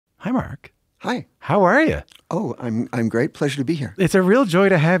Hi, Mark. Hi. How are you? Oh, I'm great. Pleasure to be here. It's a real joy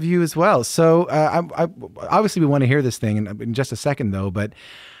to have you as well. So, obviously, we want to hear this thing in just a second, though. But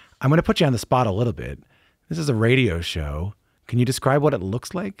I'm going to put you on the spot a little bit. This is a radio show. Can you describe what it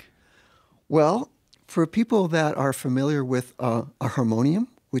looks like? Well, for people that are familiar with a harmonium,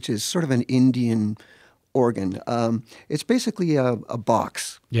 which is sort of an Indian organ, it's basically a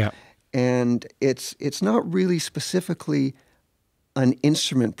box. Yeah. And it's not really specifically an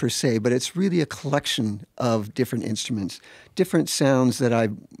instrument per se, but it's really a collection of different instruments, different sounds that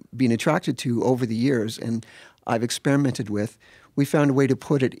I've been attracted to over the years and I've experimented with. We found a way to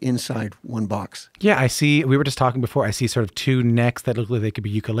put it inside one box. Yeah, I see. We were just talking before. I see sort of two necks that look like they could be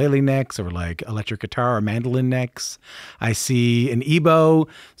ukulele necks or like electric guitar or mandolin necks. I see an ebow,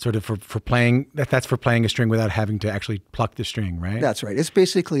 sort of for playing. That's for playing a string without having to actually pluck the string, right? That's right. It's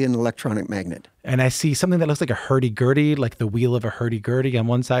basically an electronic magnet. And I see something that looks like a hurdy-gurdy, like the wheel of a hurdy-gurdy on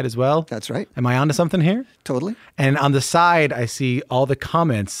one side as well. That's right. Am I onto something here? Totally. And on the side, I see all the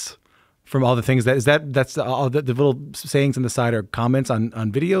comments from all the things that's all the little sayings on the side are comments on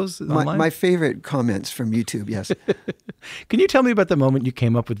videos online? My favorite comments from YouTube, yes. Can you tell me about the moment you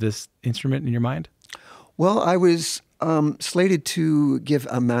came up with this instrument in your mind? Well, I was slated to give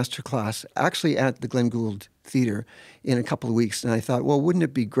a master class actually at the Glenn Gould Theater in a couple of weeks. And I thought, well, wouldn't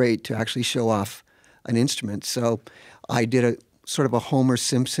it be great to actually show off an instrument? So I did a sort of a Homer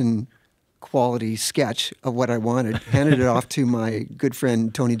Simpson quality sketch of what I wanted, handed it off to my good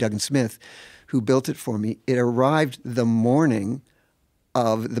friend Tony Duggan Smith, who built it for me. It arrived the morning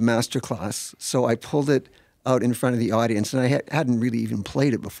of the master class, so I pulled it out in front of the audience, and I hadn't really even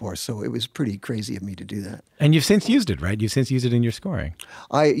played it before, so it was pretty crazy of me to do that. And you've since used it, right? You've since used it in your scoring.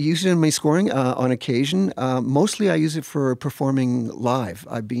 I use it in my scoring on occasion. Mostly I use it for performing live.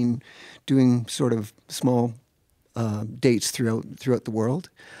 I've been doing sort of small dates throughout the world.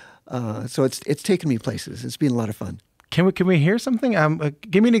 So it's taken me places. It's been a lot of fun. Can we hear something?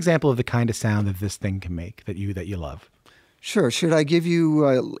 Give me an example of the kind of sound that this thing can make that you love. Sure. Should I give you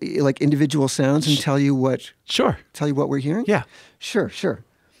like individual sounds and tell you what? Sure. Tell you what we're hearing? Yeah. Sure.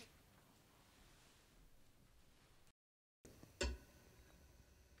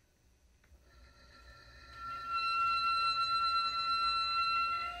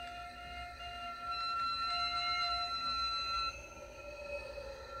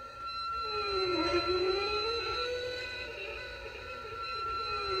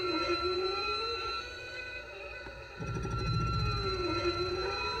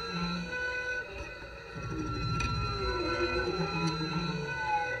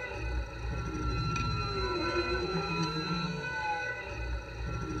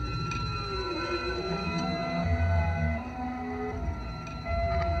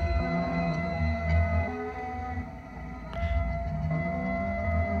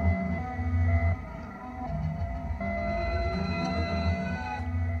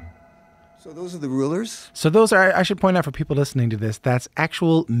 So those are the rulers? So those are, I should point out for people listening to this, that's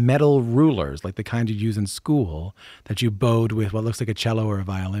actual metal rulers, like the kind you use in school that you bowed with what looks like a cello or a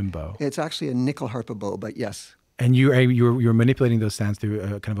violin bow. It's actually a nickel harpa bow, but yes. And you're manipulating those sounds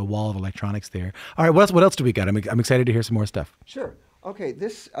through kind of a wall of electronics there. All right, what else do we got? I'm excited to hear some more stuff. Sure. Okay,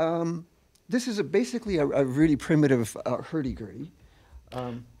 this is basically a really primitive hurdy-gurdy.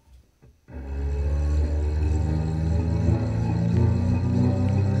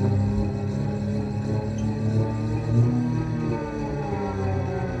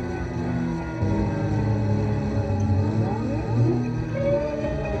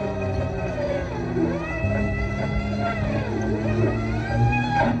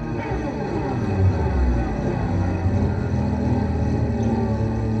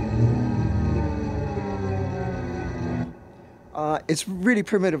 It's really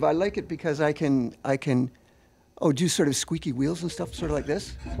primitive. I like it because I can do sort of squeaky wheels and stuff, sort of like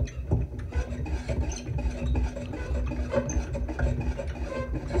this.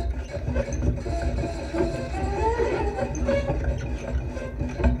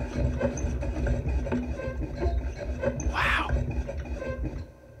 Wow.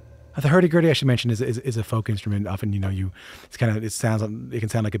 The hurdy-gurdy, I should mention, is a folk instrument. Often, it can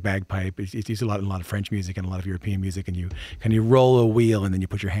sound like a bagpipe. It's used a lot in a lot of French music and a lot of European music. And you roll a wheel and then you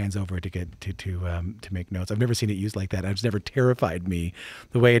put your hands over it to get to make notes. I've never seen it used like that. It's never terrified me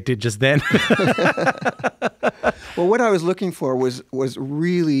the way it did just then. Well, what I was looking for was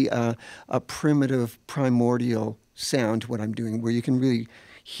really a primitive, primordial sound to what I'm doing, where you can really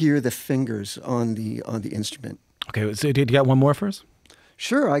hear the fingers on the instrument. Okay, so did you got one more for us?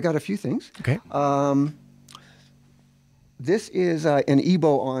 Sure, I got a few things. Okay. This is an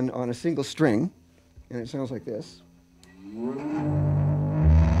ebow on a single string, and it sounds like this.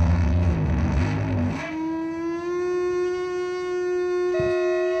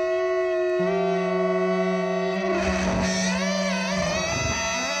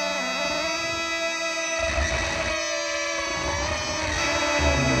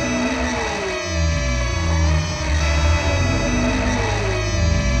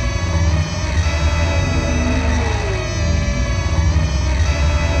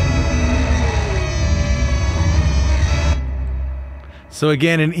 So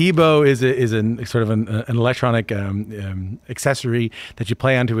again, an ebow is sort of an electronic accessory that you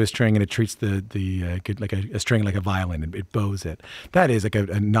play onto a string, and it treats like a string like a violin, and it bows it. That is like a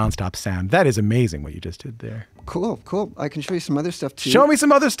nonstop sound. That is amazing what you just did there. Cool. I can show you some other stuff too. Show me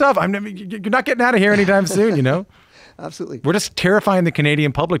some other stuff. You're not getting out of here anytime soon, you know? Absolutely. We're just terrifying the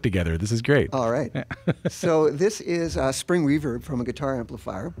Canadian public together. This is great. All right. So this is spring reverb from a guitar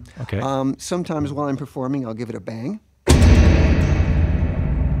amplifier. Okay. Sometimes while I'm performing, I'll give it a bang.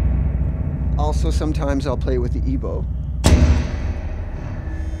 Also, sometimes I'll play with the ebow.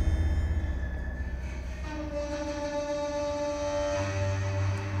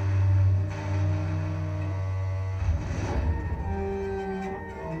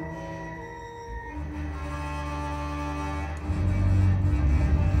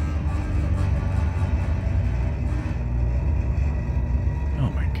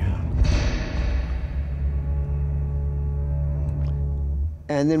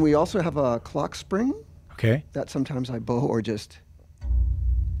 And then we also have a clock spring. Okay. That sometimes I bow or just...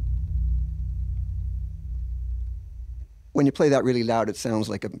 When you play that really loud, it sounds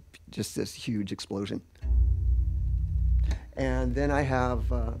like just this huge explosion. And then I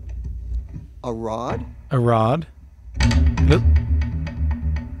have a rod. A rod.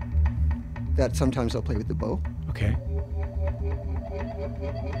 That sometimes I'll play with the bow. Okay.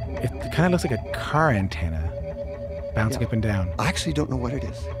 It kind of looks like a car antenna. Bouncing up and down. I actually don't know what it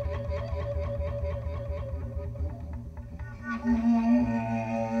is.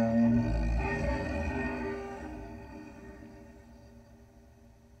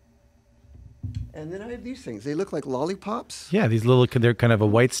 And then I have these things. They look like lollipops. Yeah, they're kind of a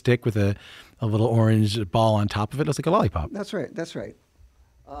white stick with a little orange ball on top of it. Looks like a lollipop. That's right.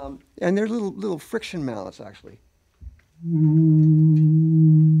 And they're little friction mallets, actually.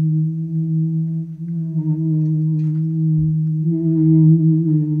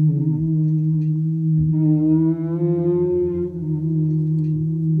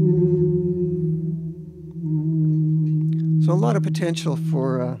 So a lot of potential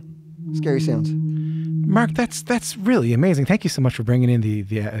for scary sounds. Mark, that's really amazing. Thank you so much for bringing in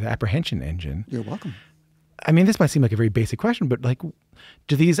the apprehension engine. You're welcome. I mean, this might seem like a very basic question, but like,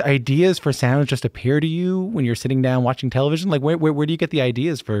 do these ideas for sounds just appear to you when you're sitting down watching television? Like, where do you get the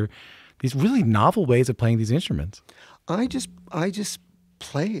ideas for these really novel ways of playing these instruments? I just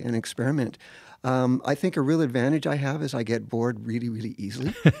play and experiment. I think a real advantage I have is I get bored really, really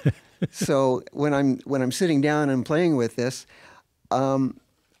easily. So when I'm sitting down and playing with this, I'll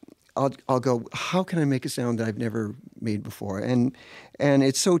go, how can I make a sound that I've never made before? And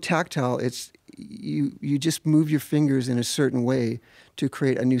it's so tactile. It's you just move your fingers in a certain way to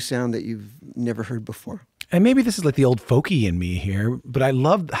create a new sound that you've never heard before. And maybe this is like the old folky in me here, but I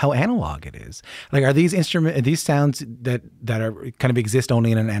love how analog it is. Like, are these sounds that are kind of exist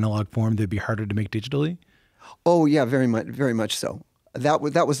only in an analog form that'd be harder to make digitally? Oh yeah, very much so. That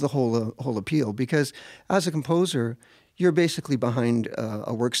was the whole appeal, because as a composer, you're basically behind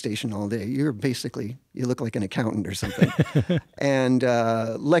a workstation all day. You look like an accountant or something. And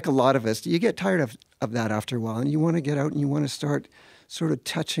like a lot of us, you get tired of that after a while, and you want to get out and you want to start sort of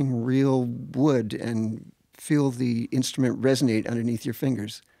touching real wood and feel the instrument resonate underneath your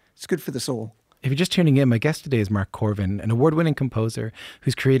fingers. It's good for the soul. If you're just tuning in, my guest today is Mark Korven, an award-winning composer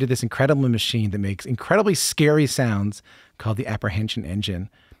who's created this incredible machine that makes incredibly scary sounds called the Apprehension Engine.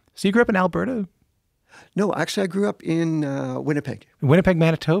 So you grew up in Alberta? No, actually, I grew up in Winnipeg. Winnipeg,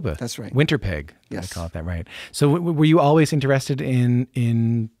 Manitoba. That's right. Winterpeg. Yes. I call it that, right. So were you always interested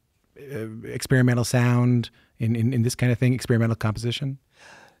in experimental sound, in this kind of thing, experimental composition?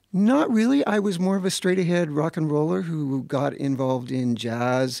 Not really. I was more of a straight-ahead rock and roller who got involved in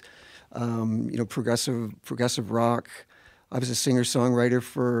jazz, progressive rock. I was a singer-songwriter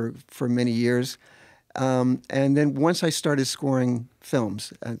for many years. And then once I started scoring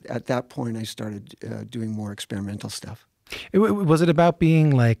films, at that point I started doing more experimental stuff. Was it about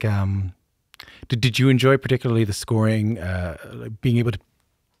being like, did you enjoy particularly the scoring, being able to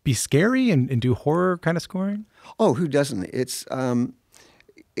be scary and do horror kind of scoring? Oh, who doesn't? It's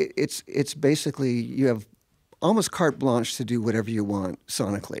basically, you have almost carte blanche to do whatever you want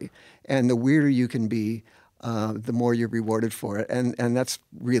sonically. And the weirder you can be, the more you're rewarded for it. And that's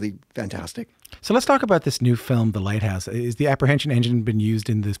really fantastic. So let's talk about this new film, The Lighthouse. Is the Apprehension Engine been used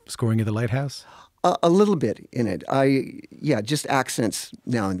in the scoring of The Lighthouse? A little bit in it. Just accents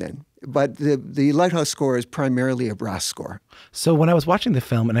now and then. But the Lighthouse score is primarily a brass score. So when I was watching the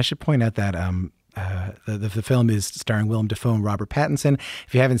film, and I should point out that the film is starring Willem Dafoe and Robert Pattinson.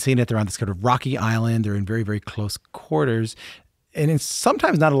 If you haven't seen it, they're on this kind of rocky island. They're in very, very close quarters. and it's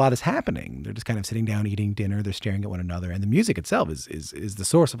sometimes not a lot is happening. They're just kind of sitting down, eating dinner. They're staring at one another, and the music itself is the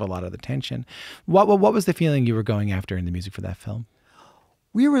source of a lot of the tension. What was the feeling you were going after in the music for that film?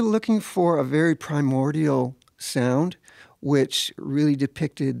 We were looking for a very primordial sound, which really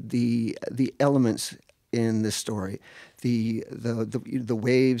depicted the elements in the story, the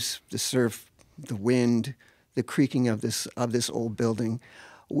waves, the surf, the wind, the creaking of this old building.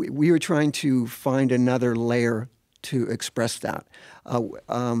 We were trying to find another layer to express that.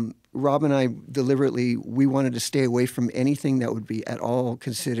 Rob and I deliberately, we wanted to stay away from anything that would be at all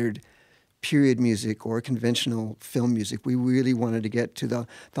considered period music or conventional film music. We really wanted to get to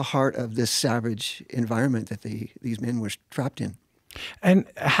the heart of this savage environment that these men were trapped in. And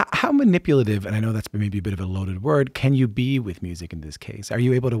how manipulative, and I know that's maybe a bit of a loaded word, can you be with music in this case? Are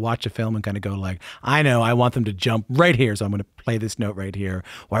you able to watch a film and kind of go like, I know, I want them to jump right here, so I'm going to play this note right here,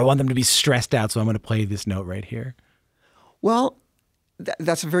 or I want them to be stressed out, so I'm going to play this note right here? Well,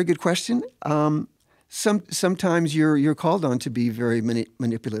 that's a very good question. Sometimes you're called on to be very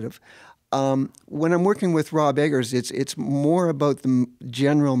manipulative. When I'm working with Rob Eggers, it's more about the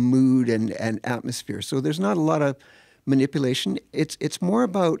general mood and atmosphere. So there's not a lot of manipulation. It's more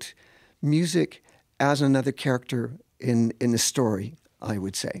about music as another character in the story, I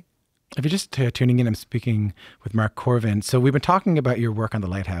would say. If you're just tuning in, I'm speaking with Mark Korven. So we've been talking about your work on The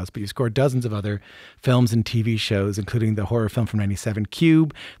Lighthouse, but you scored dozens of other films and TV shows, including the horror film from '97,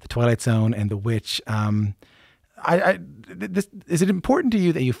 Cube, The Twilight Zone, and The Witch. Is it important to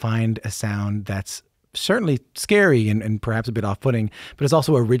you that you find a sound that's certainly scary and perhaps a bit off-putting, but is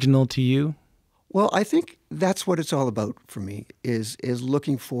also original to you? Well, I think that's what it's all about for me, is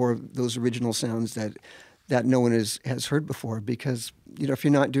looking for those original sounds that no one has heard before. Because if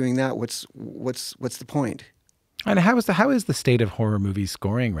you're not doing that, what's the point? And how is the state of horror movie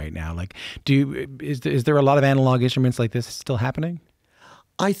scoring right now? Like, is there a lot of analog instruments like this still happening?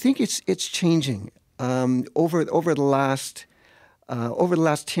 I think it's changing. Over the last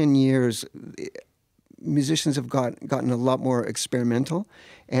 10 years, musicians have gotten a lot more experimental,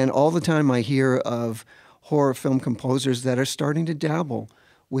 and all the time I hear of horror film composers that are starting to dabble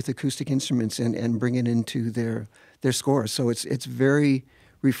with acoustic instruments and bring it into their scores. So it's very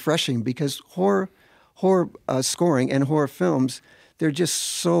refreshing, because horror scoring and horror films, they're just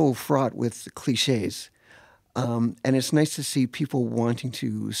so fraught with cliches, and it's nice to see people wanting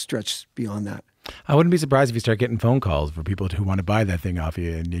to stretch beyond that. I wouldn't be surprised if you start getting phone calls for people who want to buy that thing off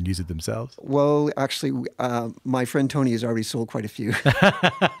you and use it themselves. Well, actually, my friend Tony has already sold quite a few.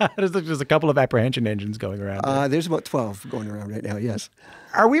 There's a couple of apprehension engines going around. There's about 12 going around right now, yes.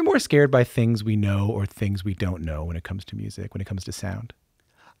 Are we more scared by things we know or things we don't know when it comes to music, when it comes to sound?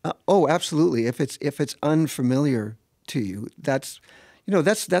 Oh, absolutely. If it's unfamiliar to you, that's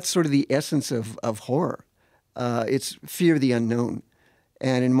sort of the essence of horror. It's fear of the unknown.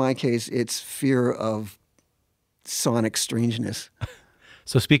 And in my case, it's fear of sonic strangeness.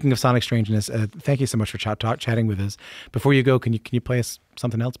 So speaking of sonic strangeness, thank you so much for chatting with us. Before you go, can you play us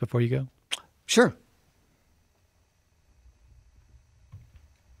something else before you go? Sure.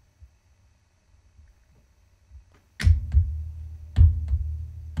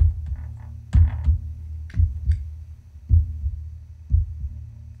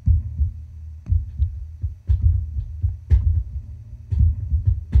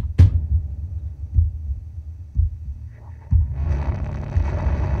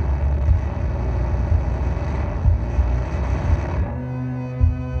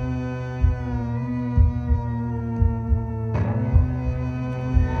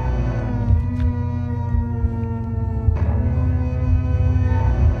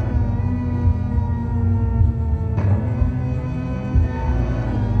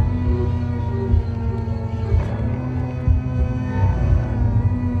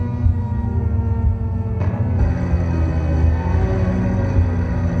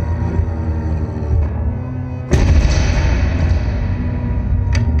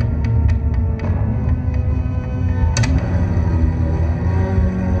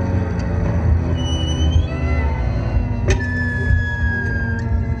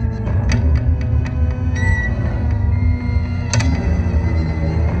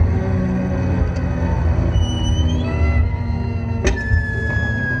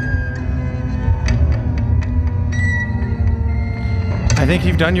 I think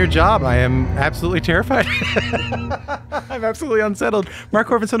you've done your job. I am absolutely terrified. I'm absolutely unsettled. Mark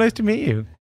Korven, so nice to meet you.